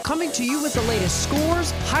coming to you with the latest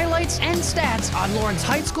scores, highlights, and stats on Lawrence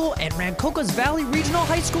High School and Rancocas Valley Regional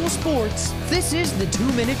High School sports. This is the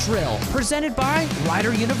 2-Minute Drill, presented by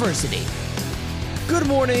Rider University. Good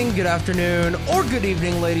morning, good afternoon, or good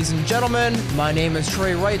evening, ladies and gentlemen. My name is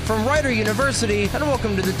Trey Wright from Rider University, and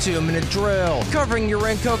welcome to the 2-Minute Drill, covering your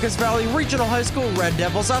Rancocas Valley Regional High School Red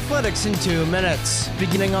Devils athletics in 2 minutes.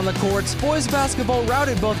 Beginning on the courts, boys basketball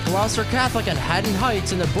routed both Gloucester Catholic and Haddon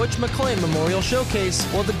Heights in the Butch McLean Memorial Showcase,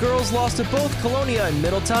 while the girls lost to both Colonia and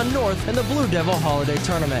Middletown North in the Blue Devil Holiday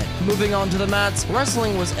Tournament. Moving on to the mats,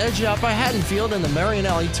 wrestling was edged out by Haddonfield in the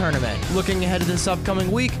Marianelli Tournament. Looking ahead to this upcoming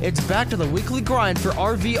week, it's back to the weekly grind for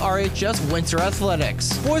RVRHS Winter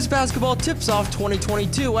Athletics. Boys basketball tips off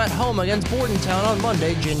 2022 at home against Bordentown on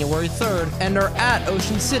Monday, January 3rd, and are at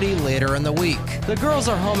Ocean City later in the week. The girls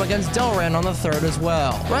are home against Delran on the 3rd as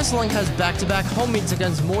well. Wrestling has back-to-back home meets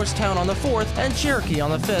against Morristown on the 4th and Cherokee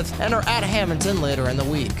on the 5th, and are at Hamilton later in the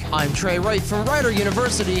week. I'm Trey Wright from Rider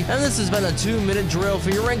University, and this has been a 2-Minute Drill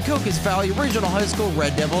for your Rancocas Valley Regional High School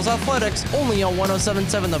Red Devils athletics, only on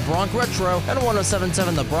 107.7 The Bronc Retro and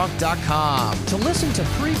 107.7thebronc.com. To listen to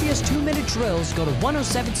previous 2-Minute Drills, go to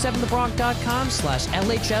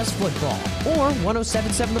 1077thebronc.com/LHS football or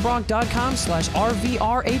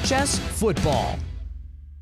 1077thebronc.com/RVRHS football.